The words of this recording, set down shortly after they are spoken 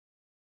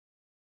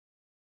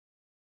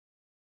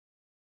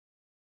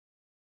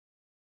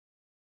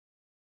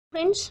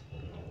Friends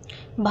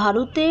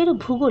ভারতের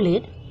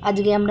ভূগোলের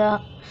আজকে আমরা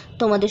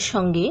তোমাদের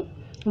সঙ্গে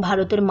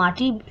ভারতের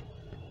মাটি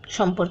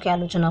সম্পর্কে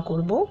আলোচনা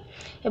করব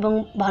এবং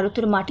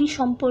ভারতের মাটি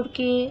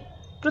সম্পর্কে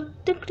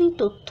প্রত্যেকটি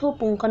তথ্য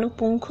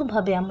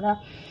পুঙ্খানুপুঙ্খভাবে আমরা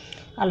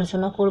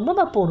আলোচনা করব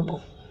বা পড়ব।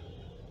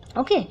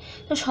 ওকে,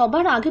 তো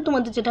সবার আগে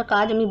তোমাদের যেটা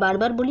কাজ, আমি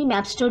বারবার বলি,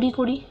 ম্যাপ স্টাডি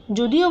করি।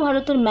 যদিও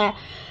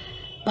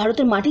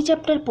ভারতের মাটি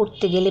চ্যাপ্টার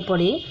পড়তে গেলে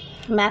পরে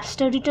ম্যাপ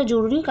স্টাডিটা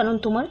জরুরি, কারণ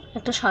তোমার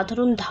একটা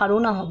সাধারণ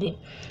ধারণা হবে,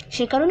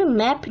 সে কারণে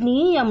ম্যাপ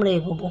নিয়েই আমরা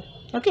এগোবো।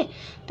 ওকে,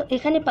 তো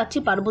এখানে পাচ্ছি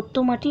পার্বত্য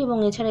মাটি এবং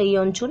এছাড়া এই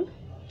অঞ্চল,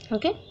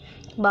 ওকে,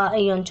 বা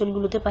এই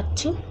অঞ্চলগুলোতে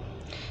পাচ্ছি।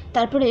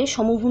 তারপরে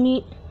সমভূমি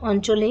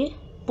অঞ্চলে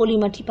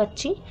পলিমাটি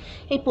পাচ্ছি।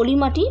 এই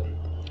পলিমাটি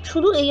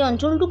শুধু এই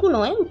অঞ্চলটুকু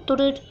নয়,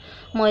 উত্তরের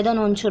ময়দান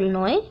অঞ্চল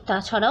নয়,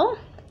 তাছাড়াও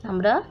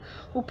আমরা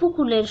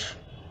উপকূলের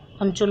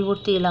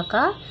অঞ্চলবর্তী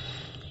এলাকা,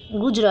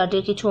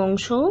 গুজরাটের কিছু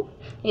অংশ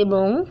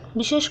এবং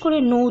বিশেষ করে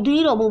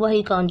নদীর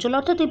অববাহিকা অঞ্চল,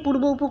 অর্থাৎ এই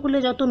পূর্ব উপকূলে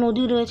যত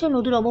নদী রয়েছে,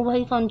 নদীর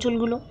অববাহিকা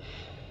অঞ্চলগুলো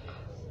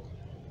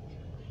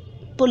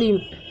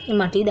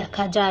পলিমাটি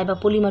দেখা যায় বা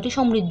পলিমাটি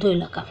সমৃদ্ধ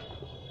এলাকা।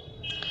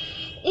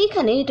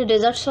 এইখানে এটা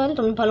ডেজার্ট সয়েল,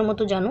 তুমি ভালো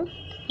মতো জানো।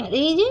 আর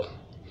এই যে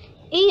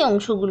এই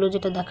অংশগুলো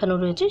যেটা দেখানো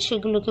রয়েছে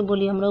সেগুলোকে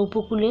বলি আমরা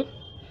উপকূলের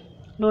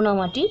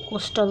লোনামাটি,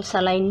 কোস্টাল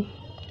স্যালাইন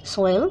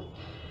সয়েল।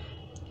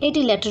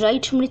 এটি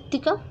ল্যাটেরাইট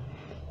মৃত্তিকা।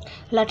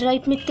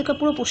 ল্যাটেরাইট মৃত্তিকা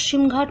পুরো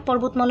পশ্চিমঘাট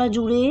পর্বতমালা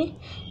জুড়ে,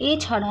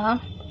 এছাড়া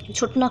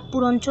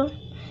ছোটনাগপুর অঞ্চল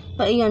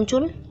বা এই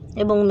অঞ্চল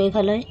এবং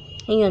মেঘালয়,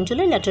 এই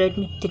অঞ্চলে ল্যাটেরাইট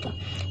মৃত্তিকা।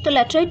 তো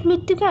ল্যাটেরাইট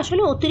মৃত্তিকা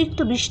আসলে অতিরিক্ত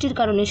বৃষ্টির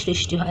কারণে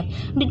সৃষ্টি হয়,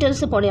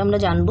 ডিটেলসে পরে আমরা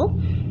জানব।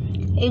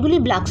 এগুলি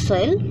ব্ল্যাক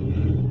সয়েল,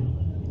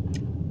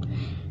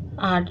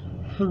 আর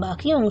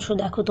বাকি অংশ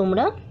দেখো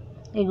তোমরা,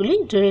 এগুলি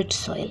রেড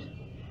সয়েল।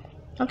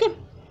 ওকে,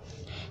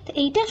 তো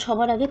এইটা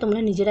সবার আগে তোমরা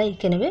নিজেরা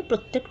এঁকে নেবে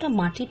প্রত্যেকটা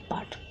মাটির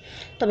পার্ট।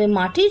 তবে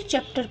মাটির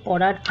চ্যাপ্টার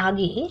পড়ার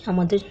আগে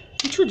আমাদের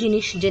কিছু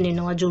জিনিস জেনে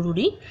নেওয়া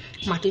জরুরি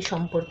মাটি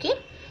সম্পর্কে,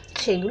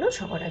 সেগুলো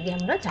সবার আগে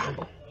আমরা জানব।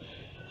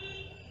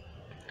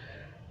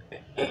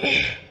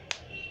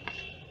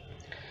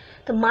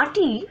 তো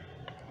মাটি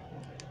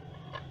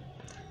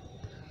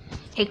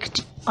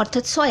একটি,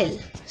 অর্থাৎ সয়েল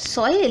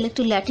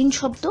একটি ল্যাটিন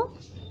শব্দ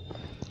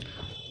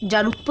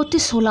যার উৎপত্তি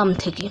সোলাম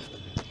থেকে,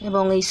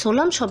 এবং এই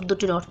সোলাম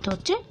শব্দটির অর্থ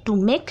হচ্ছে টু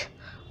মেক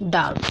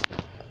ডার্ক।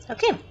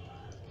 ওকে,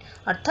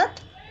 অর্থাৎ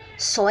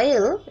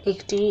সয়েল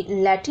একটি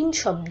ল্যাটিন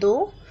শব্দ,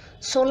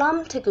 সোলাম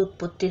থেকে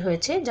উৎপত্তি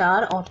হয়েছে,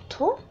 যার অর্থ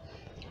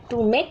to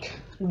make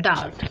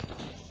dark.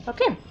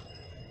 Okay,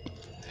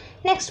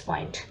 next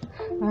point,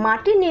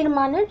 মাটি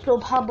নির্মাণের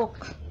প্রভাবক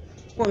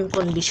কোন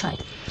কোন বিষয়।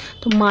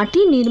 তো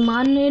মাটি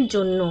নির্মাণের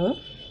জন্য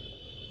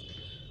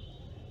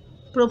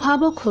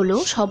প্রভাবক হলো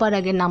সবার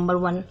আগে নাম্বার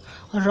 1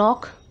 রক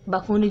বা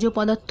খনিজ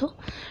পদার্থ,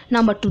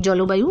 নাম্বার 2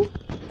 জলবায়ু,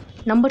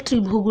 নাম্বার 3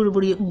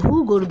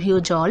 ভূগর্ভীয়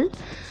জল,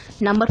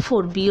 নাম্বার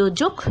 4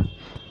 বিয়োজক,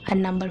 আর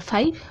নাম্বার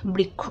 5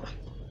 বৃক্ষ।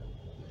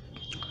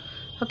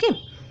 ওকে,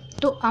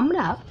 তো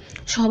আমরা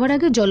সবার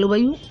আগে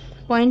জলবায়ু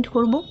পয়েন্ট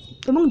করব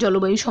এবং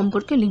জলবায়ু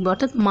সম্পর্কে লিখব,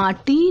 অর্থাৎ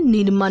মাটি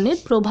নির্মাণের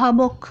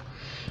প্রভাবক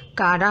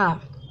কারা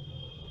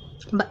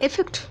বা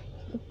এফেক্ট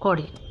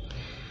করে।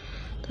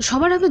 তো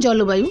সবার আগে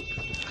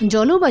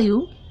জলবায়ু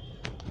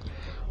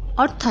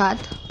অর্থাৎ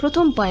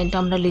প্রথম পয়েন্ট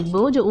আমরা লিখব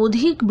যে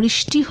অধিক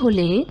বৃষ্টি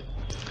হলে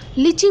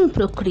লিচিং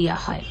প্রক্রিয়া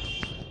হয়।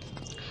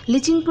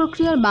 লিচিং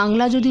প্রক্রিয়ার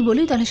বাংলা যদি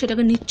বলি তাহলে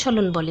সেটাকে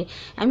নিচ্ছলন বলে।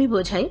 আমি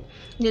বোঝাই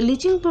যে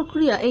লিচিং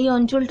প্রক্রিয়া এই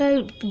অঞ্চলটায়,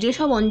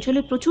 যেসব অঞ্চলে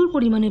প্রচুর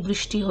পরিমাণে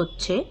বৃষ্টি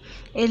হচ্ছে,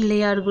 এর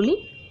লেয়ারগুলি,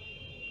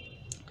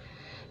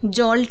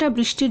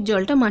 বৃষ্টির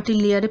জলটা মাটির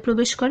লেয়ারে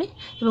প্রবেশ করে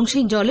এবং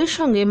সেই জলের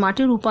সঙ্গে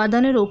মাটির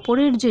উপাদানের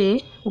ওপরের যে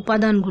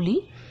উপাদানগুলি,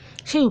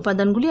 সেই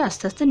উপাদানগুলি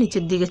আস্তে আস্তে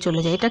নিচের দিকে চলে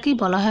যায়। এটাকেই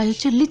বলা হয়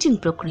হচ্ছে লিচিং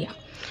প্রক্রিয়া।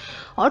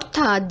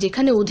 অর্থাৎ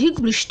যেখানে অধিক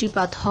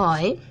বৃষ্টিপাত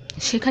হয়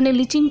সেখানে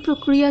লিচিং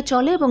প্রক্রিয়া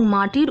চলে এবং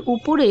মাটির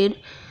উপরের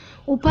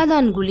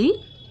উপাদানগুলি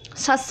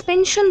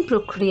সাসপেনশন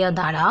প্রক্রিয়া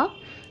দ্বারা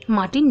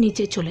মাটির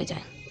নিচে চলে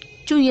যায়,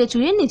 চুইয়ে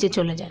চুইয়ে নিচে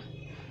চলে যায়,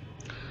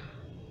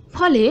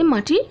 ফলে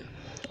মাটি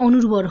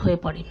অনুর্বর হয়ে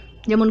পড়ে।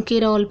 যেমন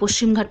কেরল,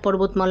 পশ্চিমঘাট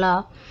পর্বতমালা,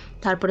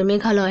 তারপরে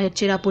মেঘালয়ের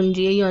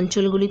চেরাপুঞ্জি, এই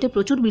অঞ্চলগুলিতে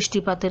প্রচুর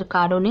বৃষ্টিপাতের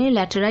কারণে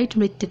ল্যাটেরাইট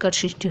মৃত্তিকার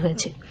সৃষ্টি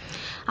হয়েছে।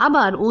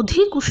 আবার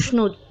অধিক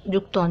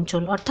উষ্ণযুক্ত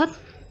অঞ্চল, অর্থাৎ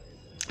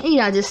এই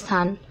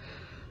রাজস্থান,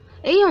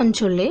 এই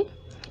অঞ্চলে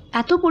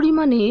এত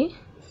পরিমাণে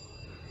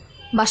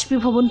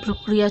বাষ্পীভবন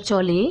প্রক্রিয়া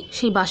চলে,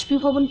 সেই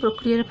বাষ্পীভবন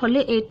প্রক্রিয়ার ফলে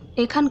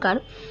এখানকার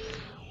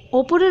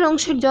ওপরের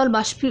অংশের জল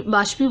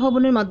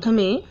বাষ্পীভবনের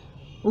মাধ্যমে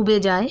উবে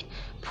যায়,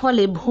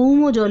 ফলে ভৌম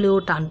জলেও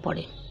টান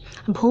পড়ে।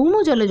 ভৌম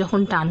জলে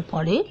যখন টান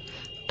পড়ে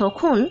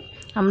তখন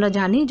আমরা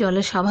জানি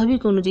জলের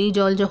স্বাভাবিক অনুযায়ী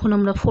জল যখন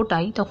আমরা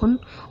ফোটাই তখন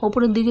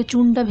ওপরের দিকে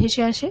চুনটা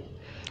ভেসে আসে।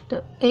 তো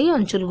এই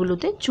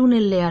অঞ্চলগুলোতে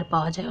চুনের লেয়ার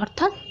পাওয়া যায়,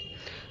 অর্থাৎ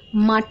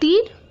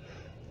মাটির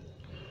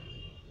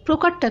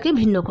প্রকারটাকে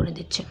ভিন্ন করে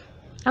দিচ্ছে।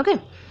 ওকে,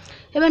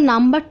 এবার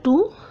নাম্বার 2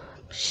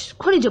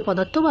 খনিজ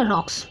পদার্থ বা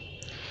রক্স।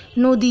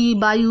 নদী,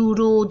 বায়ু,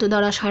 রোদ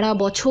দ্বারা সারা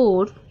বছর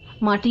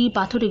মাটি,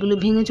 পাথর এগুলো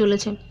ভেঙে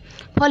চলেছে,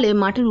 ফলে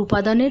মাটির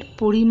উপাদানের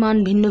পরিমাণ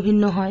ভিন্ন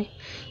ভিন্ন হয়।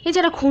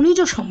 এছাড়া খনিজ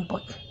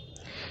সম্পদ,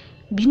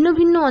 ভিন্ন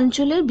ভিন্ন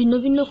অঞ্চলের ভিন্ন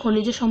ভিন্ন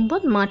খনিজ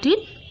সম্পদ মাটির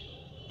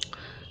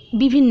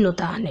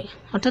বিভিন্নতা আনে,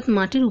 অর্থাৎ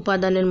মাটির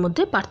উপাদানের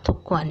মধ্যে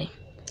পার্থক্য আনে।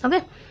 ওকে,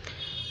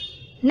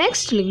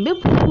 নেক্সট লিখবে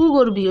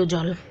ভূগর্ভীয়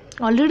জল।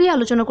 অলরেডি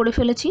আলোচনা করে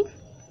ফেলেছি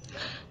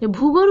যে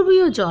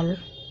ভূগর্ভীয়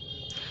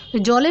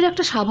জলের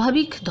একটা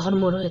স্বাভাবিক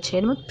ধর্ম রয়েছে,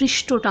 এর মধ্যে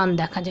পৃষ্ঠটান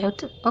দেখা যায়।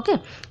 ওকে,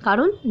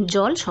 কারণ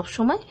জল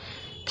সবসময়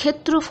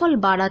ক্ষেত্রফল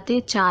বাড়াতে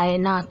চায়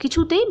না,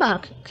 কিছুতেই বা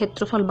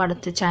ক্ষেত্রফল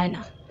বাড়াতে চায়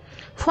না।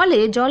 ফলে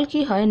জল কি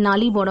হয়,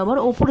 নালী বরাবর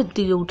ওপরের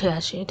দিকে উঠে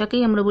আসে,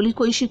 এটাকেই আমরা বলি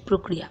কৈশিক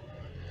প্রক্রিয়া।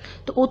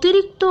 তো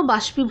অতিরিক্ত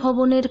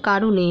বাষ্পীভবনের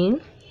কারণে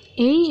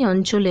এই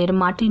অঞ্চলের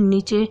মাটির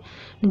নিচে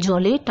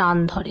জলে টান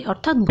ধরে,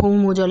 অর্থাৎ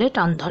ভৌম জলে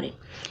টান ধরে,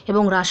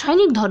 এবং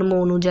রাসায়নিক ধর্ম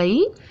অনুযায়ী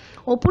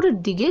ওপরের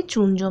দিকে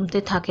চুন জমতে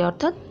থাকে,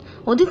 অর্থাৎ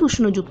অধিক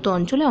উষ্ণযুক্ত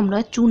অঞ্চলে আমরা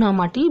চুনা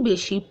মাটি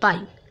বেশি পাই।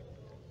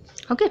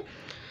 ওকে,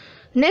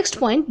 নেক্সট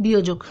পয়েন্ট,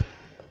 বিয়োজক।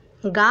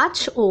 গাছ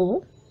ও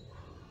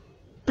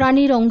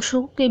প্রাণীর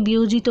অংশকে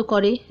বিয়োজিত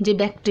করে যে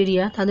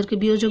ব্যাকটেরিয়া, তাদেরকে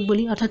বিয়োজক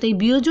বলি, অর্থাৎ এই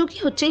বিয়োজকই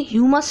হচ্ছে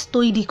হিউমাস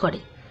তৈরি করে।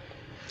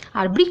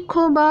 আর বৃক্ষ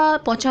বা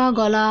পচা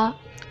গলা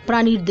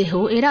প্রাণীর দেহ,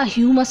 এরা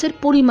হিউমাসের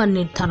পরিমাণ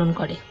নির্ধারণ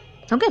করে।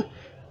 ওকে,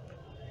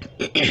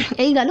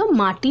 এই গেল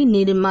মাটি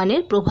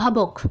নির্মাণের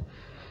প্রভাবক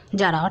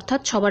যারা,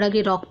 অর্থাৎ সবার আগে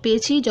রক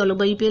পেয়েছি,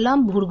 জলবায়ু পেলাম,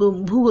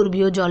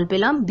 ভূগর্ভীয় জল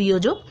পেলাম,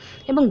 বিয়োজক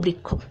এবং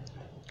বৃক্ষ।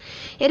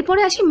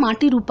 এরপরে আসি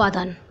মাটির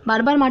উপাদান।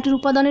 বারবার মাটির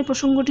উপাদানের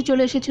প্রসঙ্গটি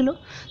চলে এসেছিল।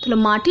 তাহলে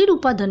মাটির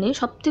উপাদানে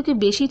সবথেকে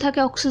বেশি থাকে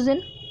অক্সিজেন,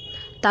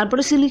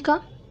 তারপরে সিলিকা,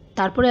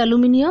 তারপরে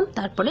অ্যালুমিনিয়াম,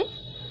 তারপরে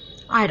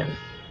আয়রন।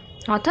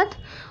 অর্থাৎ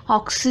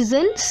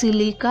অক্সিজেন,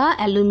 সিলিকা,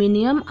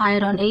 অ্যালুমিনিয়াম,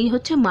 আয়রন, এই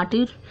হচ্ছে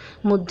মাটির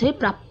মধ্যে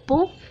প্রাপ্য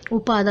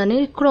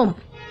উপাদানের ক্রম।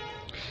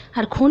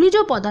 আর খনিজ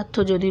পদার্থ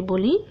যদি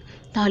বলি,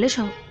 তাহলে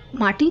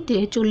মাটিতে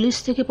 40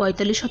 থেকে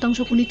 45%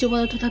 খনিজ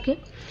পদার্থ থাকে,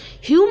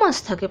 হিউমাস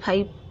থাকে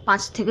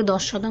 5 থেকে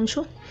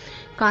 10%,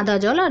 কাদা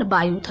জল আর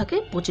বায়ু থাকে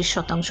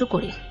 25%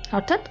 করে,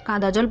 অর্থাৎ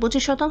কাদা জল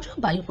 25%,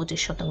 বায়ু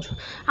 25%।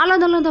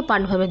 আলাদা আলাদা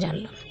পার্টভাবে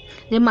জানলাম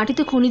যে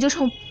মাটিতে খনিজ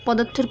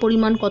পদার্থের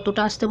পরিমাণ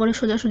কতটা আসতে পারে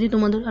সোজাসুজি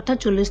তোমাদের, অর্থাৎ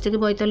 40 থেকে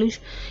 45,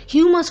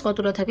 হিউমাস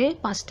কতটা থাকে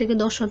 5 থেকে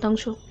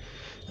 10%,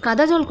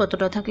 কাদা জল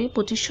কতটা থাকে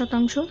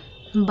 25%,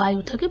 বায়ু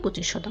থাকে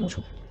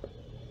 25%।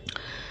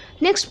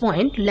 নেক্সট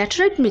পয়েন্ট,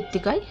 ল্যাটেরাইট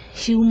মৃত্তিকায়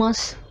হিউমাস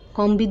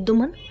কম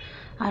বিদ্যমান,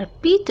 আর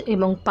পিত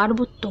এবং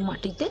পার্বত্য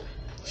মাটিতে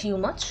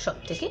হিউমাস সব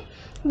থেকে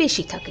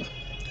বেশি থাকে।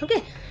 ওকে,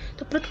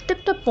 তো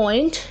প্রত্যেকটা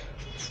পয়েন্ট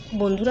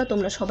বন্ধুরা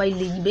তোমরা সবাই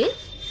লিখবে,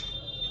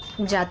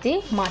 যাতে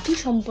মাটি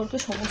সম্পর্কে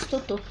সমস্ত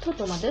তথ্য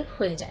তোমাদের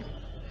হয়ে যায়।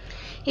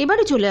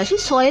 এবারে চলে আসি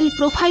সয়েল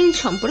প্রোফাইল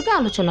সম্পর্কে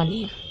আলোচনা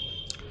নিয়ে।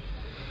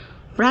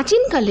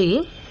 প্রাচীনকালে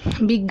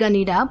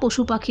বিজ্ঞানীরা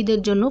পশু পাখিদের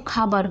জন্য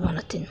খাবার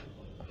বানাতেন।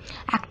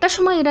 একটা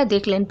সময় এরা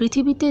দেখলেন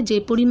পৃথিবীতে যে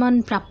পরিমাণ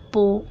প্রাপ্য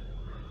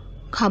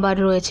খাবার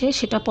রয়েছে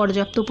সেটা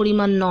পর্যাপ্ত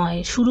পরিমাণ নয়।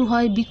 শুরু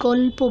হয়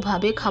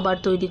বিকল্পভাবে খাবার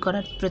তৈরি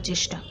করার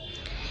প্রচেষ্টা।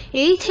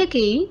 এই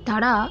থেকেই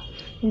তারা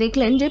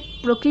দেখলেন যে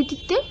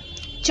প্রকৃতিতে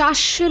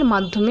চাষের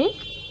মাধ্যমে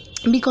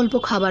বিকল্প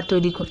খাবার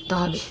তৈরি করতে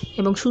হবে,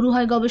 এবং শুরু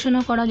হয়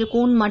গবেষণা করা যে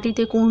কোন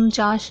মাটিতে কোন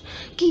চাষ,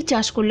 কী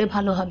চাষ করলে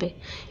ভালো হবে।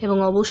 এবং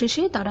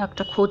অবশেষে তারা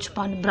একটা খোঁজ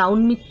পান ব্রাউন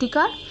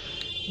মৃত্তিকার,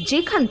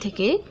 যেখান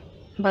থেকে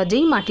বা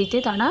যেই মাটিতে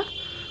তারা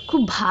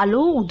খুব ভালো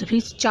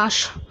উদ্ভিদ চাষ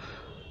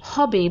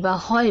হবে বা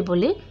হয়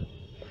বলে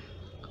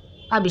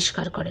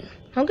আবিষ্কার করেন।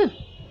 ওকে,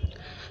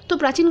 তো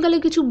প্রাচীনকালে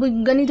কিছু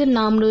বিজ্ঞানীদের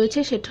নাম রয়েছে,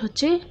 সেটা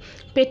হচ্ছে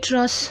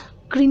পেট্রাস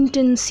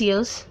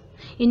ক্রিন্টেনসিয়াস।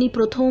 ইনি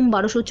প্রথম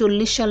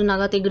 1240 সাল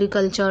নাগাদ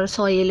এগ্রিকালচার,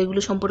 সয়েল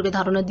এগুলো সম্পর্কে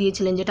ধারণা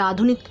দিয়েছিলেন, যেটা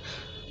আধুনিক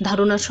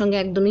ধারণার সঙ্গে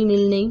একদমই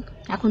মিল নেই।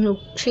 এখন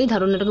সেই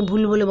ধারণাটাকে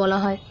ভুল বলে বলা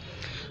হয়।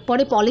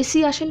 পরে পলিসি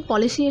আসেন,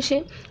 পলিসি এসে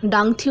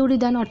ডাং থিওরি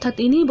দেন, অর্থাৎ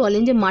ইনি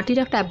বলেন যে মাটির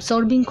একটা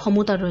অ্যাবজর্বিং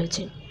ক্ষমতা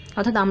রয়েছে,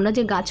 অর্থাৎ আমরা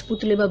যে গাছ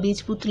পুতলে বা বীজ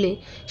পুতলে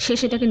সে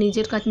সেটাকে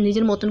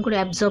নিজের মতন করে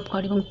অ্যাবজর্ব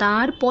করে, এবং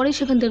তারপরে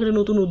সেখান থেকে একটা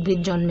নতুন উদ্ভিদ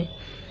জন্মে।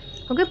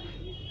 ওকে,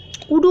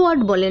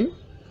 উডওয়ার্ড বলেন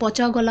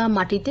পচা গলা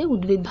মাটিতে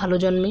উদ্ভিদ ভালো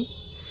জন্মে।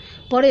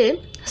 পরে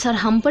স্যার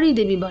হাম্পারি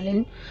দেবী বলেন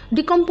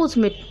ডিকম্পোজ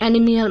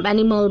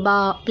অ্যানিমাল বা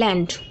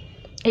প্ল্যান্ট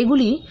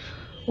এগুলি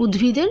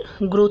উদ্ভিদের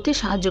গ্রোথে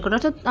সাহায্য করে।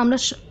 অর্থাৎ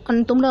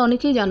তোমরা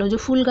অনেকেই জানো যে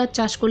ফুল গাছ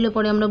চাষ করলে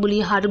পরে আমরা বলি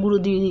হাড় গুঁড়ো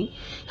দিই,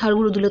 হাড়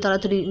গুঁড়ো দিলে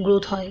তাড়াতাড়ি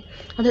গ্রোথ হয়।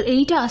 অর্থাৎ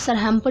এইটা স্যার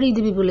হ্যাম্পারি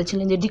দেবী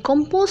বলেছিলেন যে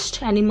ডিকম্পোস্ট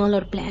অ্যানিমাল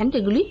আর প্ল্যান্ট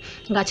এগুলি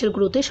গাছের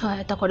গ্রোথে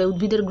সহায়তা করে,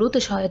 উদ্ভিদের গ্রোথে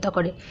সহায়তা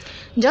করে।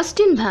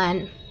 জাস্টিন ভ্যান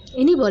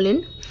ইনি বলেন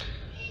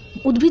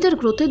উদ্ভিদের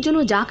গ্রোথের জন্য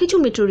যা কিছু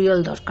মেটেরিয়াল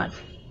দরকার,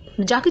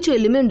 যা কিছু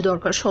এলিমেন্ট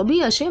দরকার, সবই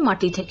আসে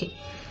মাটি থেকে।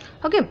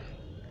 ওকে,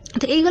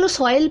 তো এই গেল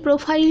সয়েল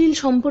প্রোফাইল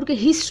সম্পর্কে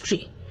হিস্ট্রি।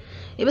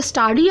 এবার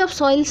স্টাডি অফ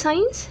সয়েল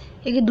সায়েন্স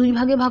একে দুই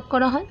ভাগে ভাগ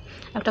করা হয়,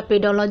 একটা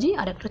পেডোলজি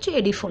আর একটা হচ্ছে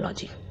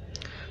এডিফোলজি।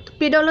 তো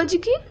পেডোলজি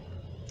কি?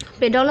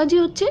 পেডোলজি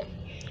হচ্ছে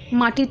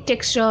মাটির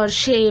টেক্সচার,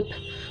 শেপ,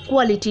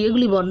 কোয়ালিটি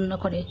এগুলি বর্ণনা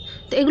করে।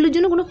 তো এগুলির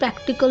জন্য কোনো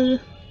প্র্যাকটিক্যাল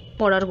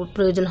পড়ার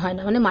প্রয়োজন হয়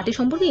না, মানে মাটি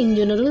সম্পর্কে ইন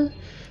জেনারেল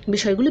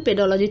বিষয়গুলি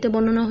পেডোলজিতে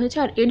বর্ণনা হয়েছে।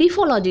 আর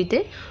এডিফোলজিতে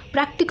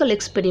প্র্যাকটিক্যাল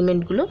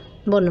এক্সপেরিমেন্টগুলো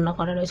বর্ণনা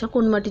করা রয়েছে,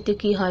 কোন মাটিতে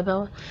কী হয় বা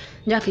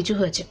যা কিছু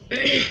হয়েছে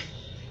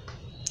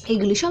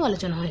এইগুলি সব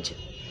আলোচনা হয়েছে।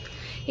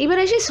 এবার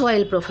আসি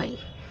সয়েল প্রোফাইল।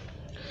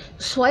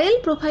 সয়েল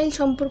প্রোফাইল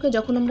সম্পর্কে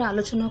যখন আমরা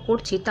আলোচনা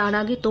করছি তার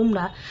আগে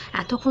তোমরা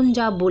এতক্ষণ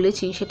যা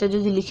বলেছি সেটা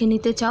যদি লিখে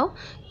নিতে চাও,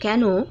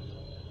 কেন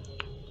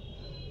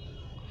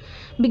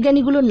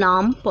বিজ্ঞানীগুলোর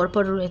নাম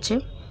পরপর রয়েছে,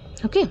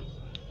 ওকে,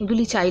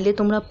 এগুলি চাইলে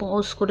তোমরা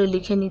পজ করে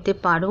লিখে নিতে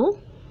পারো,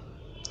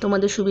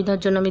 তোমাদের সুবিধার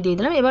জন্য আমি দিয়ে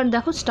দিলাম। এবার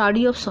দেখো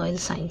study of soil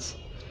science.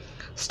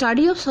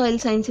 Study of soil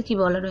সায়েন্সে কী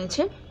বলা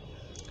রয়েছে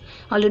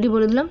অলরেডি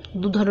বলে দিলাম,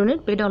 দু ধরনের,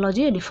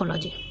 পেডোলজি আর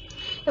রিফোলজি।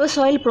 এবার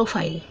সয়েল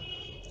প্রোফাইল,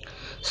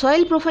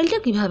 সয়েল প্রোফাইলটা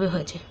কীভাবে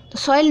হয়েছে, তো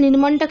সয়েল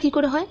নির্মাণটা কী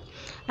করে হয়,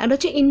 একটা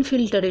হচ্ছে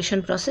ইনফিল্টারেশন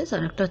প্রসেস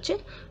আর একটা হচ্ছে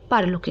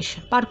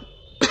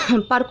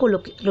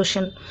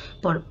পার্কোলোকেশন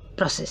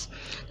প্রসেস।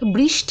 তো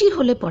বৃষ্টি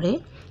হলে পরে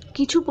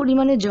কিছু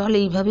পরিমাণে জল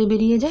এইভাবে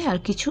বেরিয়ে যায় আর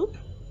কিছু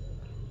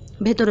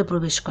ভেতরে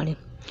প্রবেশ করে।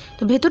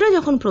 তো ভেতরে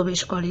যখন প্রবেশ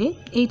করে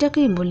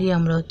এইটাকেই বলি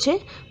আমরা হচ্ছে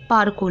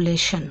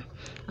পার্কোলেশন,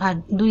 আর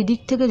দুই দিক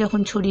থেকে যখন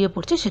ছড়িয়ে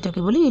পড়ছে সেটাকে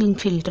বলি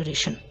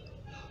ইনফিল্টারেশন।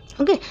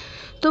 ওকে,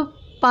 তো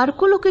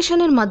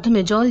পার্কোলোকেশনের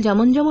মাধ্যমে জল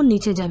যেমন যেমন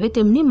নিচে যাবে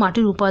তেমনি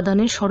মাটির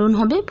উপাদানের স্মরণ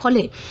হবে,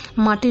 ফলে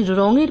মাটির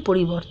রঙের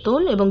পরিবর্তন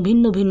এবং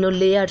ভিন্ন ভিন্ন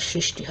লেয়ার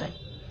সৃষ্টি হয়।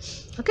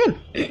 ওকে,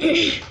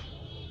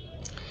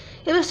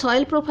 এবার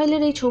সয়েল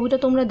প্রোফাইলের এই ছবিটা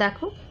তোমরা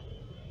দেখো।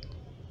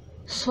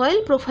 সয়েল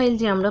প্রোফাইল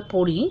যে আমরা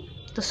পড়ি,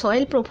 তো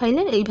সয়েল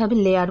প্রোফাইলের এইভাবে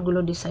লেয়ারগুলো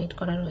ডিসাইড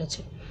করা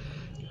রয়েছে।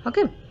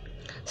 ওকে,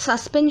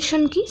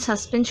 সাসপেনশন কি,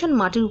 সাসপেনশন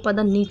মাটির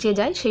উপাদান নিচে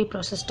যায় সেই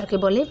প্রসেসটাকে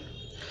বলে।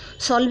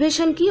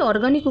 সলভেশন কি,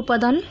 অর্গানিক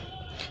উপাদান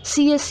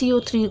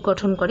CaCO3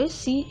 গঠন করে,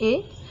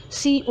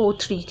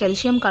 CaCO3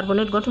 ক্যালসিয়াম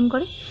কার্বনেট গঠন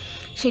করে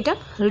সেটা।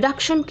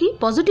 রিডাকশন কি,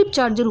 পজিটিভ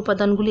চার্জের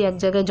উপাদানগুলি এক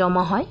জায়গায়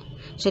জমা হয়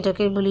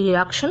সেটাকে বলি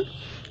রিডাকশন।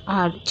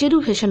 আর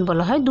চেরুফেশন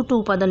বলা হয়, দুটো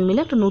উপাদান মিলে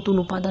একটা নতুন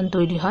উপাদান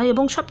তৈরি হয়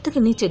এবং সব থেকে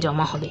নিচে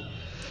জমা হবে।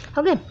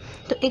 ওকে,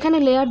 তো এখানে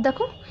লেয়ার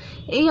দেখো,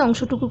 এই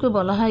অংশটুকুকে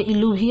বলা হয়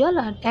ইলুভিয়াল,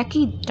 আর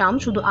একই টার্ম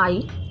শুধু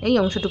এই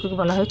অংশটুকুকে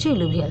বলা হয়েছে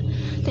ইলুভিয়াল।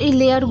 তো এই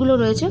লেয়ারগুলো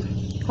রয়েছে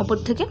ওপর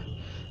থেকে,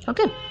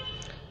 ওকে,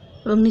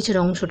 এবং নিচের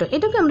অংশটা,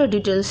 এটাকে আমরা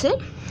ডিটেলসে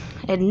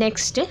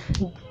নেক্সটে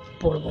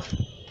পড়ব।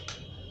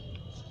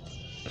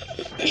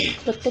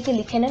 প্রত্যেকে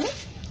লিখে নেবে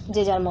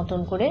যে যার মতন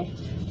করে,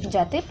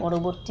 যাতে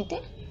পরবর্তীতে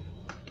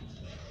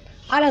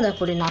আলাদা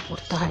করে না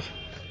পড়তে হয়।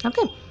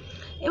 ওকে,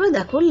 এবার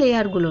দেখো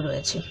লেয়ারগুলো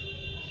রয়েছে।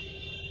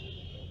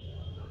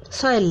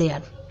 সয়েল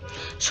লেয়ার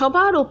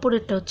সবার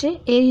ওপরেরটা হচ্ছে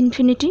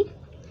ইনফিনিটি।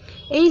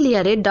 এই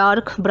লেয়ারে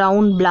ডার্ক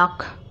ব্রাউন ব্ল্যাক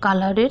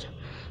কালারের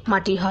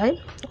মাটি হয়।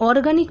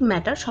 অর্গানিক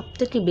ম্যাটার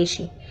সবথেকে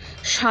বেশি,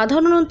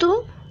 সাধারণত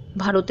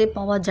ভারতে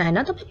পাওয়া যায়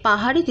না, তবে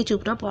পাহাড়ে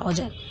কিছুটা পাওয়া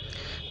যায়।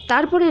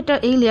 তারপরে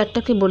এই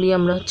লেয়ারটাকে বলি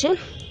আমরা হচ্ছে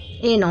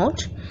A0।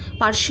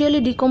 পার্শিয়ালি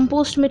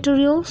ডিকম্পোজড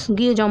মেটেরিয়ালস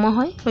গিয়ে জমা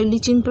হয় ওই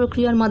লিচিং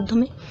প্রক্রিয়ার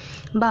মাধ্যমে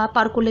বা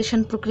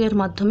পার্কোলেশন প্রক্রিয়ার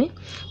মাধ্যমে,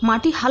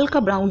 মাটি হালকা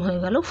ব্রাউন হয়ে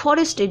গেল,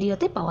 ফরেস্ট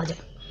এরিয়াতে পাওয়া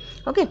যায়।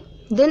 ওকে,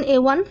 দেন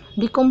A1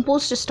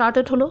 ডিকম্পোজড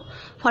স্টার্টেড হলো,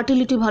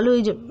 ফার্টিলিটি ভালো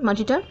এই যে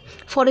মাটিটার,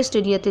 ফরেস্ট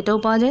এরিয়াতে এটাও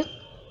পাওয়া যায়।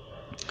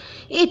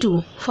 A2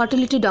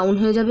 ফার্টিলিটি ডাউন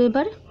হয়ে যাবে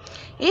এবার।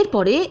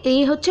 এরপরে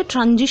এই হচ্ছে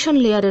ট্রানজিশন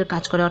লেয়ারের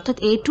কাজ করে, অর্থাৎ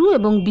A2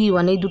 এবং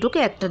B1 এই দুটোকে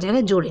একটা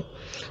জায়গায়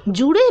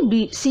জুড়ে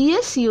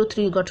CaCO3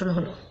 গঠন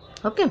হলো।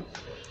 ওকে,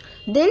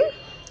 দেন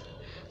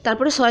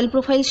তারপরে সয়েল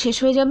প্রোফাইল শেষ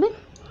হয়ে যাবে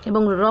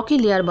এবং রকি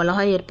লেয়ার বলা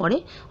হয় এরপরে,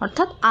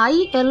 অর্থাৎ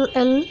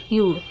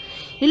ILLU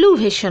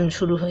ইলুভেশন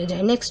শুরু হয়ে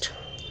যায়। নেক্সট,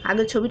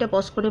 আগের ছবিটা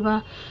পজ করে বা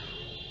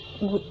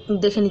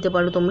দেখে নিতে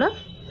পারো তোমরা।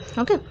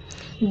 ওকে,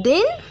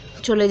 দেন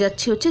চলে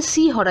যাচ্ছি হচ্ছে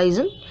সি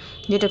হরাইজন,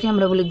 যেটাকে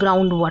আমরা বলি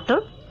গ্রাউন্ড ওয়াটার,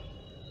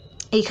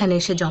 এইখানে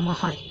এসে জমা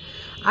হয়,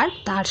 আর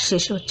তার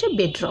শেষে হচ্ছে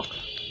বেডরক।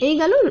 এই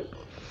গেল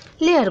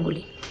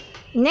লেয়ারগুলি।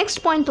 নেক্সট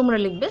পয়েন্ট তোমরা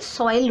লিখবে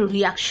soil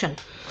reaction.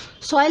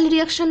 Soil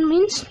reaction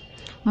means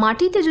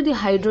মাটিতে যদি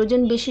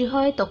হাইড্রোজেন বেশি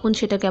হয় তখন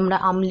সেটাকে আমরা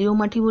আম্লীয়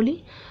মাটি বলি,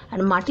 আর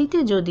মাটিতে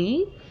যদি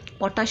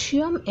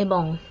পটাশিয়াম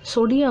এবং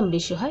সোডিয়াম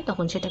বেশি হয়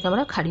তখন সেটাকে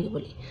আমরা ক্ষারীয়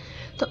বলি।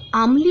 তো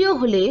আম্লীয়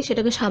হলে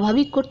সেটাকে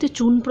স্বাভাবিক করতে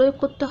চুন প্রয়োগ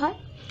করতে হয়,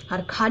 আর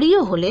ক্ষারীয়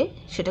হলে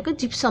সেটাকে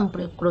জিপসাম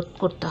প্রয়োগ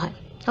করতে হয়।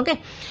 ওকে,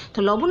 তো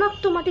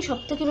লবণাক্ত মাটি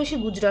সবথেকে বেশি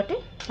গুজরাটে,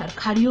 আর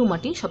ক্ষারীয়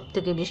মাটি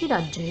সবথেকে বেশি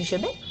রাজ্য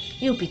হিসেবে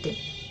ইউপিতে।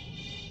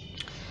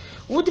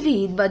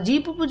 উদ্ভিদ বা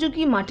জীব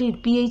উপযোগী মাটির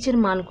pH এর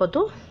মান কত,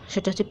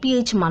 সেটা হচ্ছে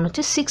pH মান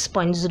হচ্ছে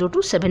 6.0 to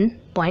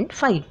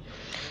 7.5।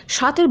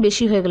 7-এর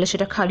বেশি হয়ে গেলে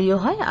সেটা ক্ষারীয়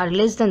হয়, আর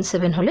লেস দ্যান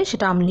 7 হলে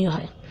সেটা আম্লীয়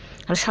হয়।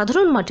 আর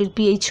সাধারণ মাটির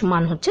pH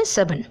মান হচ্ছে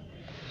 7।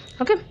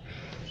 ওকে,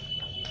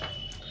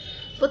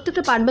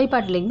 প্রত্যেকটা পার্ট বাই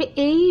পার্ট লিখবে।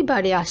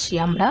 এইবারে আসি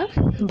আমরা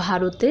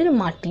ভারতের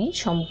মাটি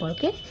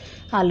সম্পর্কে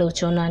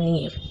আলোচনা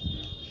নিয়ে।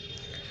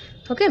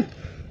 ওকে,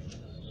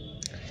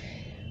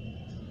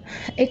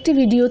 একটি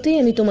ভিডিওতেই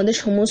আমি তোমাদের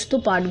সমস্ত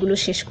পার্টগুলো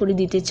শেষ করে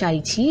দিতে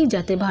চাইছি,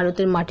 যাতে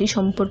ভারতের মাটি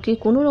সম্পর্কে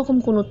কোনো রকম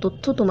কোনো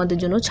তথ্য তোমাদের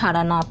জন্য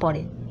ছাড়া না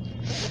পড়ে।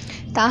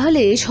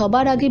 তাহলে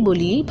সবার আগে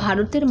বলি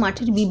ভারতের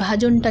মাটির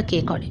বিভাজনটা কে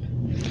করে।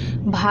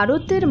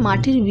 ভারতের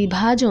মাটির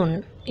বিভাজন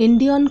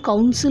Indian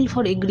council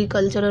for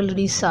agricultural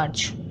research,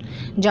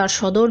 যার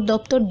সদর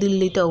দপ্তর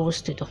দিল্লিতে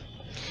অবস্থিত।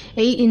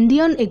 এই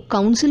ইন্ডিয়ান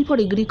কাউন্সিল ফর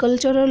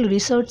এগ্রিকালচারাল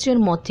রিসার্চের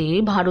মতে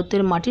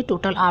ভারতের মাটি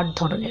টোটাল 8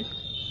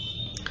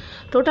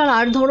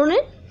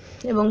 ধরনের,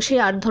 এবং সেই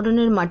 8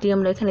 ধরনের মাটি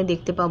আমরা এখানে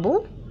দেখতে পাবো।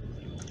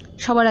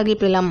 সবার আগে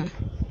পেলাম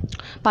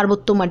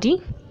পার্বত্য মাটি,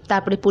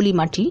 তারপরে পলি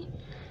মাটি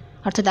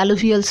অর্থাৎ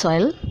অ্যালুভিয়াল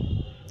সয়েল,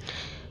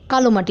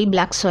 কালো মাটি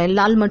ব্ল্যাক সয়েল,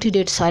 লাল মাটি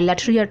রেড সয়েল,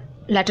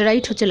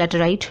 ল্যাটেরাইট হচ্ছে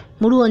ল্যাটেরাইট,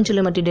 মরু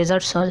অঞ্চলের মাটি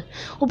ডেজার্ট সয়েল,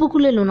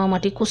 উপকূলে লোনা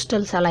মাটি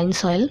কোস্টাল স্যালাইন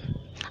সয়েল,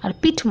 আর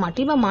পিট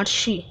মাটি বা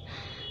মার্শি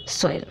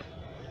সয়েল।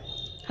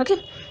 ওকে,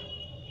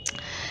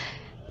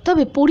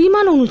 তবে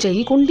পরিমাণ অনুযায়ী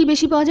কোনটি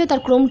বেশি পাওয়া যায়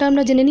তার ক্রমটা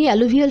আমরা জেনে নিই।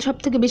 অ্যালুভিয়াল সব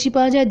থেকে বেশি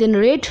পাওয়া যায়, দেন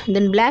রেড,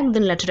 দেন ব্ল্যাক,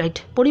 দেন ল্যাটেরাইট।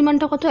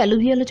 পরিমাণটা কত?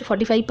 অ্যালুভিয়াল হচ্ছে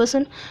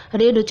 45%,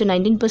 রেড হচ্ছে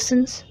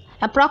 19%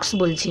 অ্যাপ্রক্স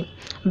বলছি,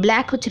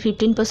 ব্ল্যাক হচ্ছে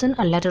 15%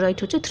 আর ল্যাটেরাইট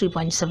হচ্ছে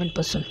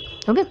 3.7%।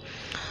 ওকে,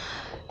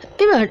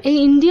 এবার এই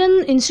Indian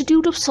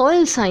institute of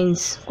soil science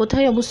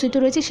কোথায় অবস্থিত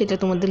রয়েছে সেটা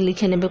তোমাদের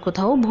লিখে নেবে,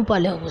 কোথাও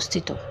ভোপালে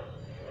অবস্থিত।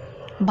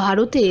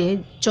 ভারতে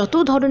যত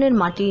ধরনের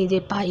মাটি যে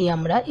পাই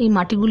আমরা, এই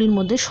মাটিগুলির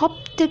মধ্যে সব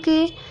থেকে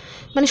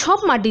সব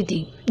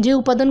মাটিতেই যে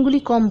উপাদানগুলি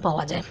কম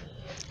পাওয়া যায়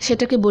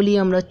সেটাকে বলি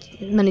আমরা,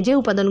 যে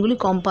উপাদানগুলি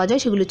কম পাওয়া যায়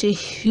সেগুলি হচ্ছে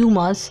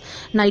হিউমাস,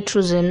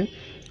 নাইট্রোজেন,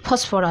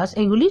 ফসফরাস,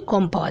 এগুলি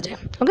কম পাওয়া যায়।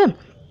 ওকে,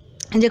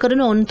 যে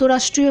কারণে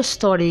অন্তর্রাষ্ট্রীয়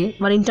স্তরে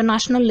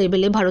ইন্টারন্যাশনাল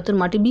লেভেলে ভারতের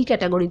মাটি বি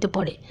ক্যাটাগরিতে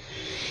পড়ে।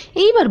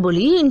 এইবার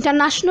বলি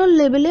ইন্টারন্যাশনাল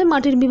লেভেলে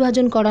মাটির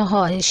বিভাজন করা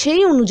হয়,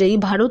 সেই অনুযায়ী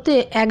ভারতে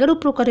 11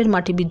 প্রকারের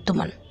মাটি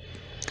বিদ্যমান।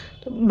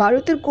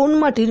 ভারতের কোন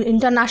মাটির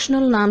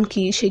ইন্টারন্যাশনাল নাম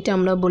কি সেটা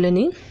আমরা বলে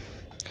নিই।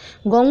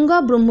 গঙ্গা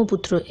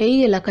ব্রহ্মপুত্র এই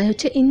এলাকায়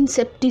হচ্ছে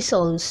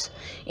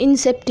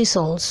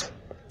ইনসেপ্টিসলস।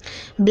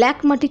 ব্ল্যাক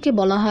মাটিকে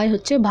বলা হয়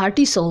হচ্ছে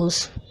ভার্টিসলস।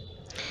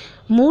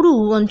 মরু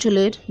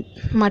অঞ্চলের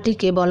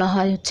মাটিকে বলা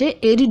হয় হচ্ছে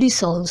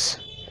এরিডিসলস।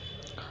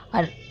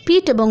 আর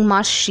পিট এবং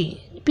মার্শি,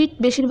 পিট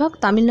বেশিরভাগ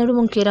তামিলনাড়ু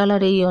এবং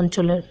কেরালার এই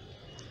অঞ্চলের।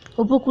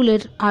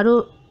 উপকূলের আরও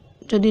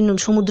যদি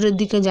সমুদ্রের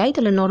দিকে যাই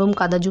তাহলে নরম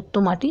কাদাযুক্ত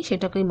মাটি,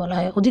 সেটাকেই বলা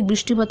হয়। অধিক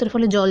বৃষ্টিপাতের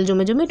ফলে জল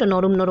জমে জমে এটা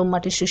নরম নরম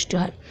মাটির সৃষ্টি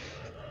হয়,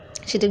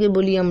 সেটাকে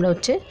বলি আমরা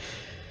হচ্ছে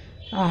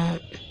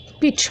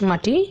পিট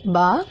মাটি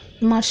বা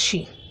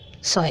মার্শি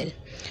সয়েল।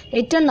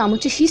 এটার নাম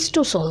হচ্ছে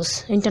হিস্টোসলস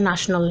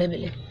ইন্টারন্যাশনাল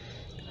লেভেলে।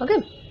 ওকে,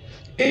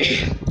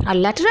 আর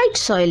ল্যাটেরাইট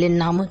সয়েলের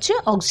নাম হচ্ছে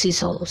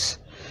অক্সিসলস।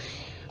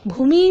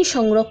 ভূমি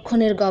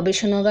সংরক্ষণের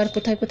গবেষণাগার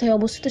কোথায় কোথায়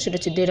অবস্থিত সেটা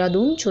হচ্ছে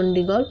দেরাদুন,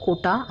 চণ্ডীগড়,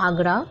 কোটা,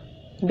 আগ্রা,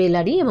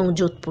 বেলারি এবং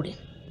যোধপুরে।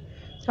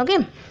 ওকে,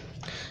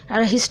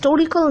 আর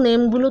হিস্টোরিক্যাল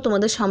নেমগুলো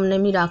তোমাদের সামনে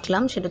আমি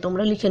রাখলাম, সেটা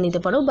তোমরা লিখে নিতে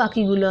পারো।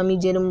 বাকিগুলো আমি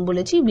যেরকম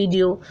বলেছি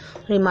ভিডিও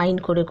রিমাইন্ড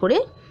করে করে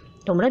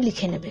তোমরা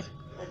লিখে নেবে।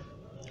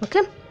 ওকে,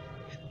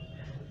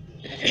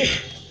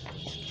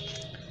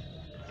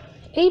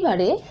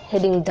 এইবারে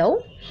হেডিং দাও।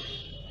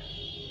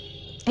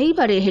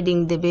 এইবারে হেডিং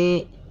দেবে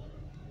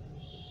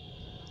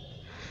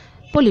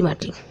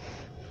পলিমাটি।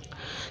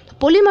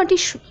 পলিমাটি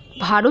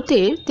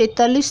ভারতের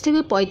 43 থেকে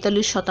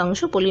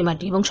 45%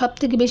 পলিমাটি এবং সব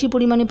থেকে বেশি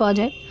পরিমাণে পাওয়া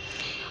যায়।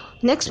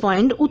 নেক্সট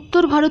পয়েন্ট,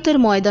 উত্তর ভারতের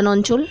ময়দান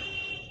অঞ্চল,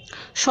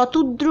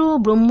 শতদ্র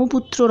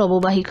ব্রহ্মপুত্রর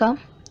অববাহিকা,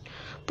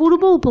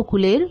 পূর্ব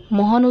উপকূলের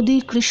মহানদী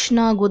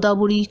কৃষ্ণা,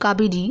 গোদাবরী,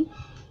 কাবেরী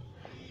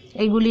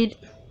এগুলির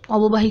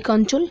অববাহিকা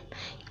অঞ্চল,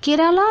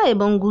 কেরালা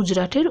এবং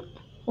গুজরাটের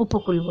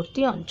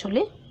উপকূলবর্তী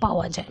অঞ্চলে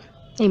পাওয়া যায়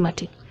এই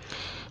মাটি।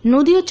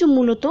 নদী হচ্ছে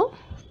মূলত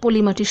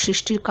পলিমাটির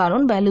সৃষ্টির কারণ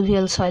বা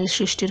অ্যালুভিয়াল সয়েল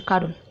সৃষ্টির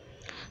কারণ।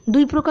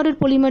 2 প্রকারের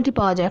পলিমাটি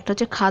পাওয়া যায়, একটা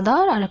হচ্ছে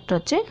খাদার আর একটা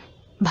হচ্ছে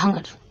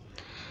ভাঙার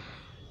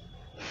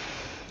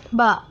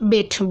বা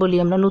বেট বলি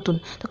আমরা নতুন।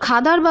 তো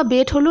খাদার বা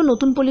বেট হলো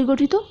নতুন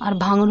পলিগঠিত আর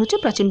ভাঙর হচ্ছে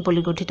প্রাচীন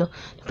পলিগঠিত।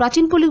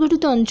 প্রাচীন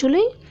পলিগঠিত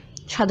অঞ্চলেই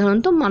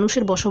সাধারণত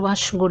মানুষের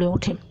বসবাস গড়ে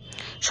ওঠে।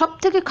 সব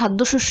থেকে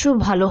খাদ্যশস্য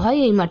ভালো হয়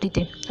এই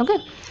মাটিতে। ওকে,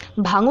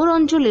 ভাঙর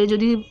অঞ্চলে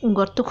যদি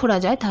গর্ত খোঁড়া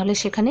যায় তাহলে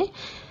সেখানে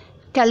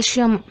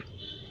ক্যালসিয়াম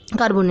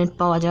কার্বনেট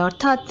পাওয়া যায়,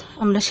 অর্থাৎ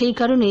আমরা সেই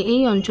কারণে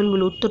এই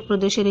অঞ্চলগুলো,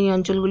 উত্তরপ্রদেশের এই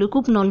অঞ্চলগুলো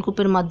কূপ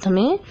নলকূপের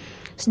মাধ্যমে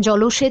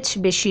জলসেচ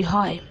বেশি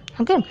হয়।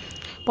 ওকে,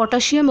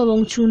 পটাশিয়াম এবং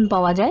চুন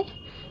পাওয়া যায়।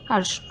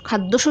 আর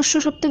খাদ্যশস্য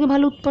সব থেকে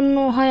ভালো উৎপন্ন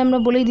হয় আমরা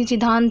বলেই দিচ্ছি,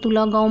 ধান,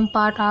 তুলা, গম,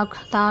 পাট, আখ,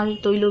 তাল,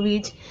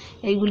 তৈলবীজ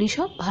এইগুলি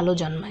সব ভালো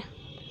জন্মায়।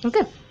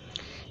 ওকে,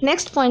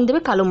 নেক্সট পয়েন্ট দেবে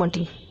কালো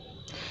মাটি।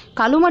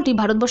 কালো মাটি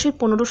ভারতবর্ষের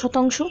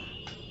 15%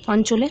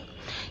 অঞ্চলে।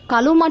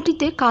 কালো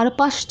মাটিতে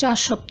কার্পাস চাষ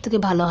সব থেকে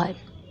ভালো হয়।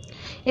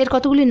 এর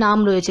কতগুলি নাম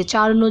রয়েছে,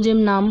 চারনোজেম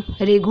নাম,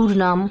 রেগুর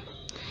নাম।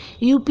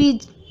 ইউপি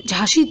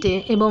ঝাঁসিতে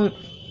এবং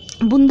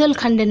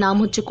বুন্দেলখণ্ডের নাম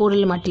হচ্ছে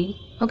কোরেল মাটি।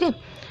 ওকে,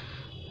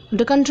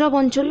 ডেকান ট্রাপ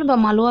অঞ্চল বা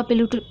মালওয়া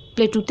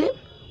প্লেটুতে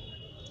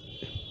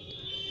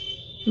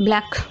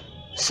ব্ল্যাক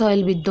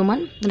সয়েল বিদ্যমান।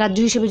 রাজ্য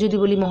হিসেবে যদি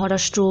বলি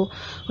Maharashtra,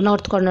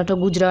 north Karnataka,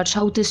 Gujarat,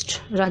 south east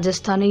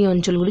Rajasthan এই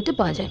অঞ্চলগুলিতে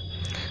পাওয়া যায়।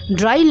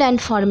 ড্রাই ল্যান্ড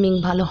ফার্মিং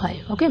ভালো হয়।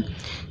 ওকে,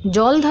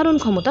 জল ধারণ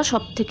ক্ষমতা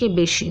সব থেকে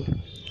বেশি।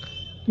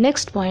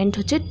 নেক্সট পয়েন্ট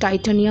হচ্ছে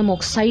টাইটানিয়াম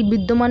অক্সাইড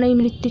বিদ্যমান এই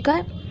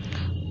মৃত্তিকায়।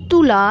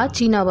 তুলা,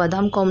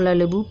 চীনাবাদাম, কমলা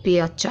লেবু,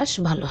 পেঁয়াজ চাষ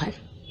ভালো হয়।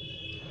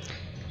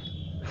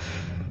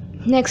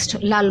 নেক্সট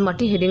লাল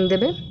মাটি হেডিং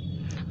দেবে।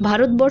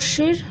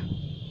 ভারতবর্ষের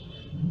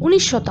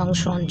 19%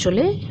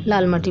 অঞ্চলে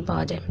লাল মাটি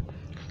পাওয়া যায়।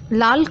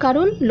 লাল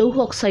কারণ লৌহ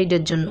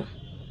অক্সাইডের জন্য।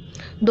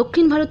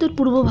 দক্ষিণ ভারতের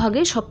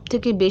পূর্বভাগে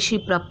সবথেকে বেশি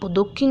প্রাপ্য।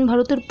 দক্ষিণ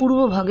ভারতের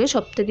পূর্বভাগে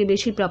সবথেকে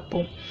বেশি প্রাপ্য।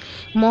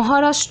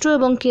 মহারাষ্ট্র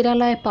এবং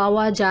কেরালায়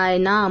পাওয়া যায়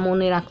না,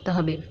 মনে রাখতে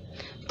হবে।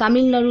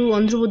 তামিলনাড়ু,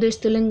 অন্ধ্রপ্রদেশ,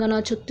 তেলেঙ্গানা,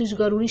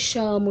 ছত্তিশগড়,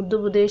 উড়িষ্যা,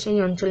 মধ্যপ্রদেশ এই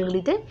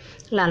অঞ্চলগুলিতে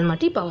লাল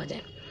মাটি পাওয়া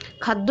যায়।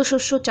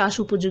 খাদ্যশস্য চাষ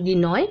উপযোগী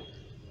নয়।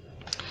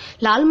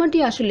 লাল মাটি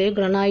আসলে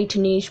গ্রানাইট,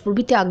 নিস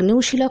প্রভৃতি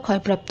আগ্নেয় শিলা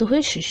ক্ষয়প্রাপ্ত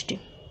হয়ে সৃষ্টি।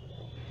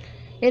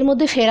 এর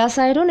মধ্যে ফেরাস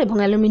আয়রন এবং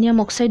অ্যালুমিনিয়াম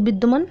অক্সাইড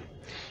বিদ্যমান,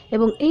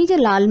 এবং এই যে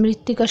লাল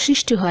মৃত্তিকা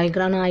সৃষ্টি হয়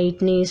গ্রানাইট,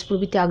 নিস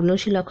প্রভৃতি আগ্নেয়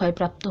শিলা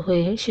ক্ষয়প্রাপ্ত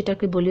হয়ে,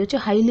 সেটাকে বলি হচ্ছে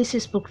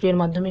হাইলিসিস প্রক্রিয়ার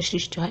মাধ্যমে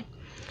সৃষ্টি হয়।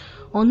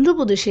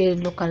 অন্ধ্রপ্রদেশের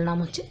লোকাল নাম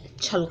হচ্ছে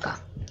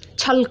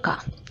ছালকা।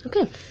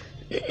 ওকে,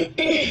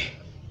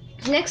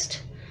 নেক্সট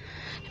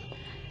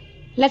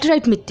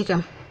ল্যাটেরাইট মৃত্তিকা।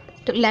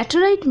 তো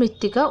ল্যাটেরাইট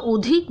মৃত্তিকা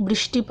অধিক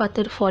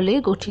বৃষ্টিপাতের ফলে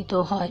গঠিত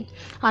হয়।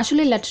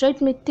 আসলে ল্যাটেরাইট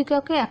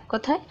মৃত্তিকাকে এক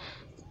কথায়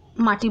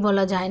মাটি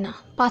বলা যায় না,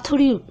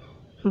 পাথরই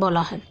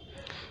বলা হয়।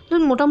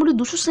 মোটামুটি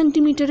 200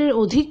 সেন্টিমিটারের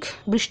অধিক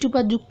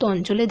বৃষ্টিপাতযুক্ত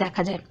অঞ্চলে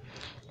দেখা যায়,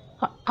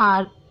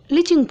 আর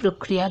লিচিং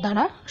প্রক্রিয়া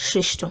দ্বারা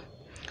সৃষ্ট।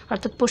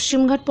 অর্থাৎ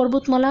পশ্চিমঘাট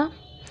পর্বতমালা,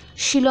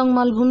 শিলং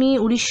মালভূমি,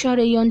 উড়িষ্যার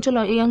এই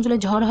অঞ্চলে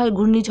ঝড় হয়,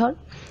 ঘূর্ণিঝড়,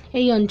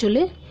 এই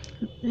অঞ্চলে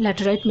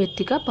ল্যাটেরাইট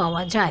মৃত্তিকা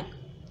পাওয়া যায়।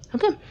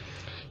 ওকে,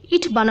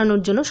 ইট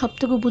বানানোর জন্য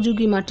সবথেকে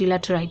উপযোগী মাটি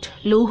ল্যাটেরাইট।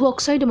 লৌহ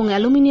অক্সাইড এবং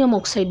অ্যালুমিনিয়াম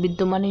অক্সাইড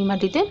বিদ্যমান এই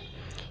মাটিতে।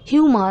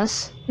 হিউমাস,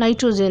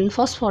 নাইট্রোজেন,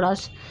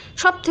 ফসফরাস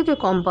সব থেকে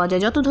কম পাওয়া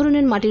যায়। যত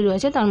ধরনের মাটি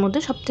রয়েছে তার মধ্যে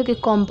সব থেকে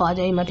কম পাওয়া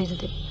যায় এই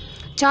মাটিতে।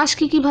 চাষ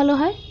কী ভালো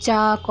হয়? চা,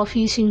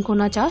 কফি,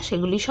 সিনকোনা চাষ,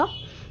 এগুলি সব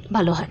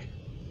ভালো হয়।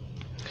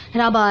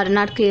 রাবার,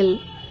 নারকেল।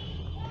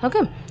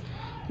 ওকে,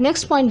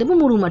 নেক্সট পয়েন্ট দেবো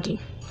মরুমাটি।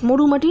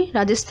 মরুমাটি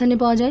রাজস্থানে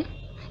পাওয়া যায়,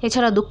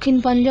 এছাড়া দক্ষিণ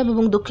পাঞ্জাব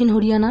এবং দক্ষিণ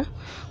হরিয়ানার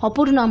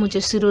অপর নাম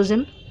হচ্ছে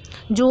সিরোজেম।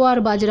 জোয়ার,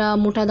 বাজরা,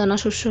 মোটা দানা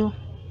শস্য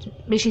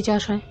বেশি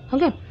চাষ হয়।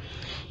 ওকে,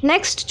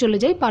 নেক্সট চলে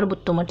যাই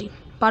পার্বত্য মাটি।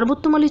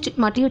 পার্বত্য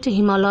মাটি হচ্ছে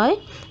হিমালয়,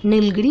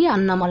 নীলগিরি,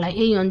 আন্নামালাই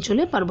এই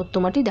অঞ্চলে পার্বত্য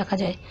মাটি দেখা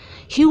যায়।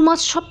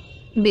 হিউমাস সব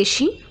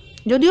বেশি,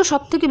 যদিও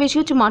সব থেকে বেশি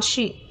হচ্ছে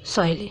মার্শি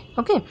সয়েলে।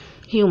 ওকে,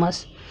 হিউমাস,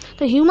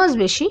 তো হিউমাস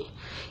বেশি।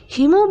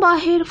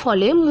 হিমবাহের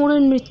ফলে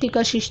মোড়েন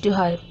মৃত্তিকা সৃষ্টি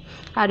হয়,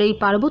 আর এই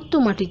পার্বত্য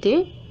মাটিতে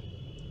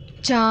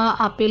চা,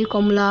 আপেল,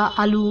 কমলা,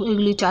 আলু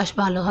এগুলি চাষ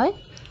ভালো হয়।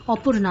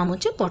 অপর নাম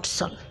হচ্ছে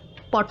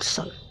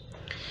পটসল।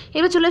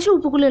 এবার চলে আসে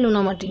উপকূলীয়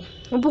লোনা মাটি।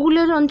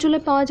 উপকূলের অঞ্চলে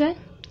পাওয়া যায়।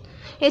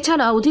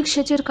 এছাড়া অধিক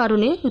সেচের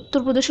কারণে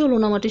উত্তরপ্রদেশেও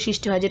লোনা মাটি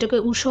সৃষ্টি হয়, যেটাকে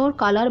উসর,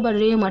 কালার বা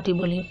রে মাটি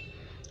বলি।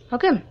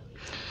 ওকে,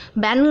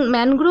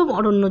 ম্যানগ্রোভ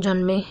অরণ্য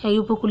জন্মে এই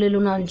উপকূলীয়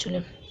লোনা অঞ্চলে।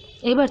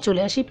 এবার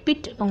চলে আসি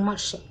পিট এবং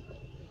মার্শে।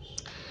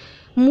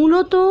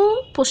 মূলত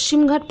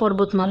পশ্চিমঘাট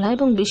পর্বতমালা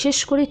এবং বিশেষ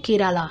করে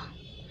কেরালা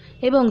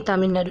এবং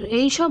তামিলনাড়ু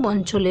এই সব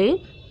অঞ্চলে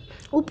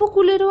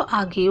উপকূলেরও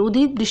আগে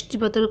অধিক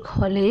বৃষ্টিপাতের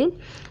ফলে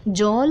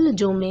জল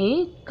জমে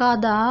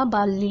কাদা,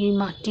 বালি,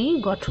 মাটি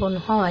গঠন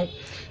হয়,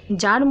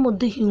 যার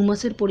মধ্যে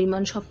হিউমাসের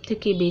পরিমাণ সব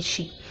থেকে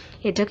বেশি।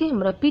 এটাকে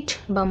আমরা পিট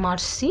বা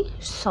মার্সি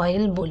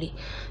সয়েল বলি।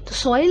 তো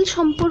সয়েল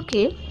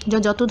সম্পর্কে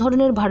যত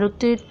ধরনের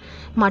ভারতের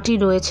মাটি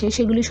রয়েছে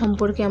সেগুলি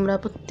সম্পর্কে আমরা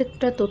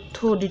প্রত্যেকটা তথ্য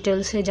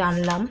ডিটেলসে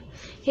জানলাম।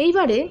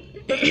 এইবারে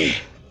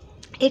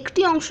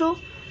একটি অংশ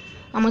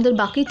আমাদের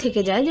বাকি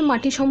থেকে যায়, যে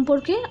মাটি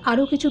সম্পর্কে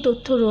আরও কিছু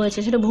তথ্য রয়েছে,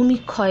 সেটা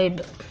ভূমিক্ষয়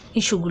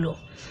ইস্যুগুলো।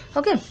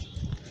 ওকে,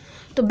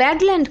 তো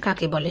ব্যাডল্যান্ড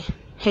কাকে বলে?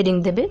 হেডিং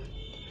দেবে,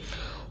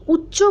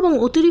 উচ্চ এবং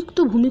অতিরিক্ত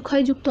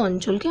ভূমিক্ষয়যুক্ত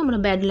অঞ্চলকে আমরা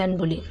ব্যাডল্যান্ড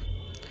বলি।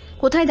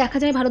 কোথায় দেখা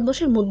যায়?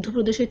 ভারতবর্ষের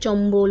মধ্যপ্রদেশের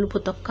চম্বল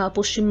উপত্যকা,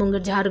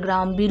 পশ্চিমবঙ্গের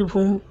ঝাড়গ্রাম,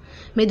 বীরভূম,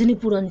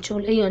 মেদিনীপুর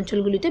অঞ্চল, এই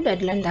অঞ্চলগুলিতে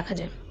ব্যাডল্যান্ড দেখা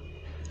যায়।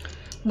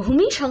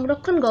 ভূমি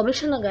সংরক্ষণ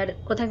গবেষণাগার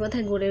কোথায়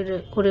কোথায়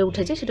গড়ে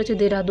উঠেছে সেটা হচ্ছে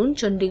দেরাদুন,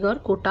 চণ্ডীগড়,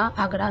 কোটা,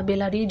 আগ্রা,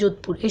 বেলারি,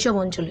 যোধপুর এইসব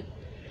অঞ্চলে।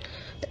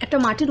 একটা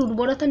মাটির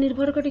উর্বরতা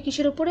নির্ভর করে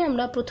কিসের উপরে?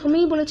 আমরা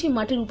প্রথমেই বলেছি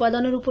মাটির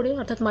উপাদানের উপরে,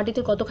 অর্থাৎ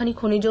মাটিতে কতখানি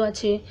খনিজ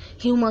আছে,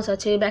 হিউমাস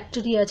আছে,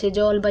 ব্যাকটেরিয়া আছে,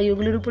 জল, বায়ু,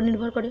 এগুলির উপর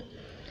নির্ভর করে।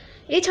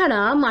 এছাড়া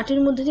মাটির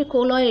মধ্যে যে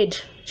কোলয়েড,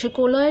 সে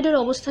কোলয়েডের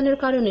অবস্থানের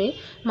কারণে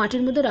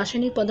মাটির মধ্যে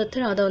রাসায়নিক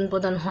পদার্থের আদান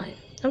প্রদান হয়।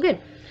 ওকে,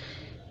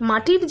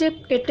 মাটির যে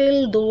এঁটেল,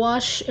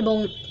 দোআঁশ এবং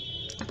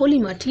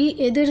পলিমাটি,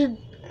 এদের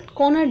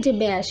কণার যে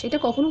ব্যাস, এটা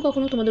কখনো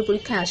কখনো তোমাদের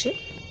পরীক্ষায় আসে।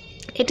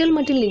 এঁটেল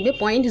মাটি লিখবে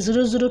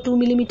 0.002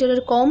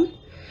 মিলিমিটারের কম,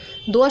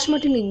 দোআঁশ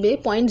মাটি লিখবে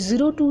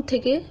 0.02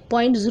 থেকে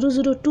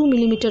 0.002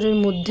 মিলিমিটারের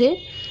মধ্যে,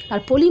 আর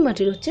পলি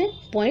মাটির হচ্ছে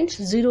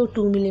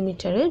 0.02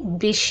 মিলিমিটারের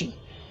বেশি।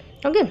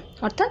 ওকে,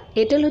 অর্থাৎ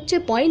এঁটেল হচ্ছে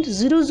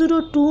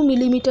 0.002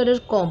 মিলিমিটারের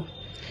কম,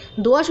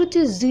 দোআঁশ হচ্ছে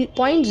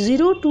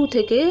 0.02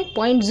 থেকে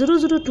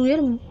 0.002 এর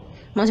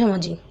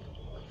মাঝামাঝি,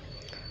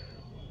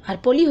 আর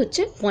পলি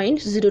হচ্ছে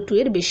 0.02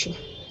 এর বেশি।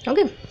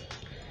 ওকে,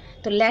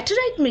 তো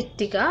ল্যাটেরাইট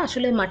মৃত্তিকা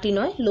আসলে মাটি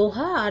নয়,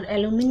 লোহা আর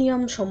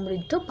অ্যালুমিনিয়াম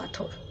সমৃদ্ধ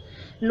পাথর।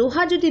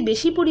 লোহা যদি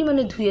বেশি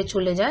পরিমাণে ধুয়ে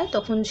চলে যায়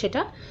তখন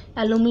সেটা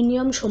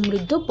অ্যালুমিনিয়াম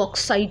সমৃদ্ধ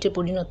বক্সাইটে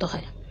পরিণত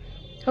হয়।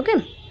 ওকে,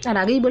 আর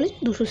আগেই বলি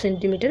 200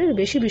 সেন্টিমিটারের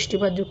বেশি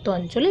বৃষ্টিপাতযুক্ত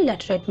অঞ্চলে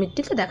ল্যাটেরাইট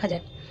মৃত্তিকা দেখা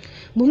যায়।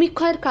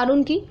 ভূমিক্ষয়ের কারণ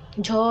কি?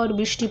 ঝড়,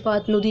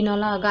 বৃষ্টিপাত,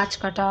 নদীনালা, গাছ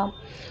কাটা,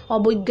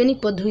 অবৈজ্ঞানিক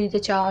পদ্ধতিতে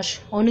চাষ,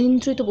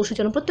 অনিয়ন্ত্রিত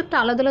পশুচারণ। প্রত্যেকটা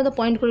আলাদা আলাদা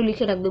পয়েন্ট করে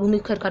লিখে রাখবে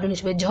ভূমিক্ষয়ের কারণ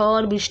হিসেবে।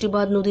 ঝড়,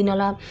 বৃষ্টিপাত,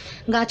 নদীনালা,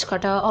 গাছ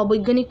কাটা,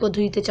 অবৈজ্ঞানিক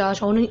পদ্ধতিতে চাষ,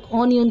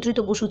 অনিয়ন্ত্রিত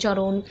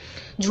পশুচারণ,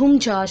 ঝুম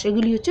চাষ,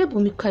 এগুলি হচ্ছে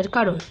ভূমিক্ষয়ের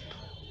কারণ।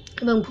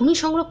 এবং ভূমি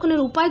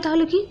সংরক্ষণের উপায়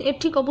তাহলে কি? এর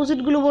ঠিক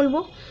অপোজিটগুলো বলবো।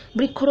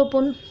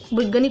 বৃক্ষরোপণ,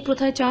 বৈজ্ঞানিক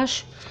প্রথায় চাষ,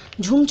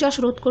 ঝুম চাষ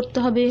রোধ করতে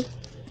হবে,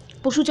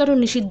 পশুচারণ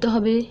নিষিদ্ধ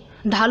হবে,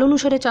 ঢাল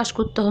অনুসারে চাষ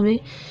করতে হবে,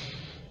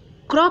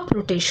 ক্রপ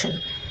রোটেশন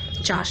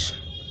চাষ।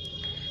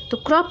 তো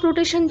ক্রপ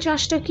রোটেশন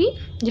চাষটা কি,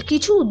 যে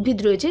কিছু উদ্ভিদ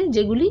রয়েছে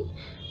যেগুলি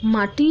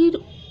মাটির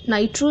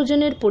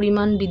নাইট্রোজেনের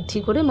পরিমাণ বৃদ্ধি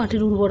করে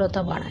মাটির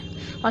উর্বরতা বাড়ায়।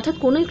 অর্থাৎ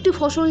কোনো একটি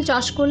ফসল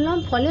চাষ করলাম,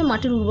 ফলে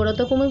মাটির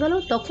উর্বরতা কমে গেল,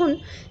 তখন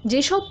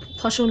যেসব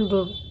ফসল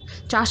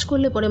চাষ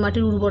করলে পরে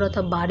মাটির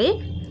উর্বরতা বাড়ে,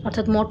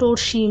 অর্থাৎ মটর,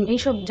 শিম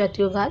এইসব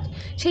জাতীয় গাছ,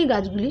 সেই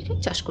গাছগুলিকে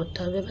চাষ করতে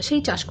হবে বা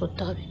সেই চাষ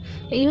করতে হবে।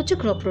 এই হচ্ছে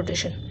ক্রপ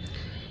রোটেশন।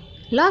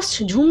 লাস্ট,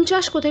 ঝুম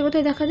চাষ কোথায়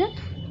কোথায় দেখা যায়?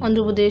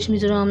 অন্ধ্রপ্রদেশ,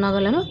 মিজোরাম,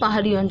 নাগাল্যান্ড,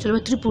 পাহাড়ি অঞ্চল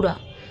বা ত্রিপুরা,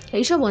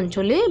 এইসব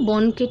অঞ্চলে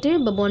বন কেটে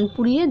বা বন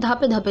পুড়িয়ে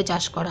ধাপে ধাপে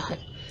চাষ করা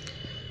হয়।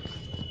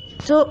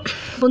 তো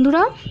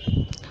বন্ধুরা,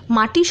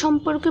 মাটি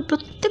সম্পর্কে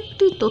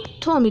প্রত্যেকটি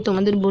তথ্য আমি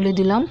তোমাদের বলে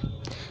দিলাম।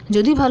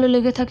 যদি ভালো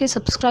লেগে থাকে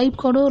সাবস্ক্রাইব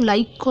করো,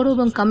 লাইক করো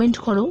এবং কমেন্ট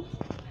করো,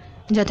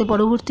 যাতে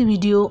পরবর্তী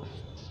ভিডিও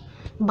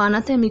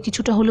বানাতে আমি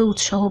কিছুটা হলেও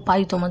উৎসাহ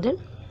পাই তোমাদের।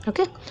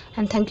 ওকে,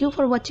 and thank you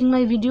for watching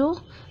my video,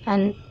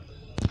 and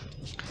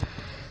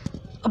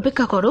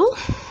অপেক্ষা করো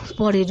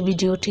পরের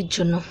ভিডিওটির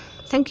জন্য।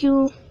 Thank you.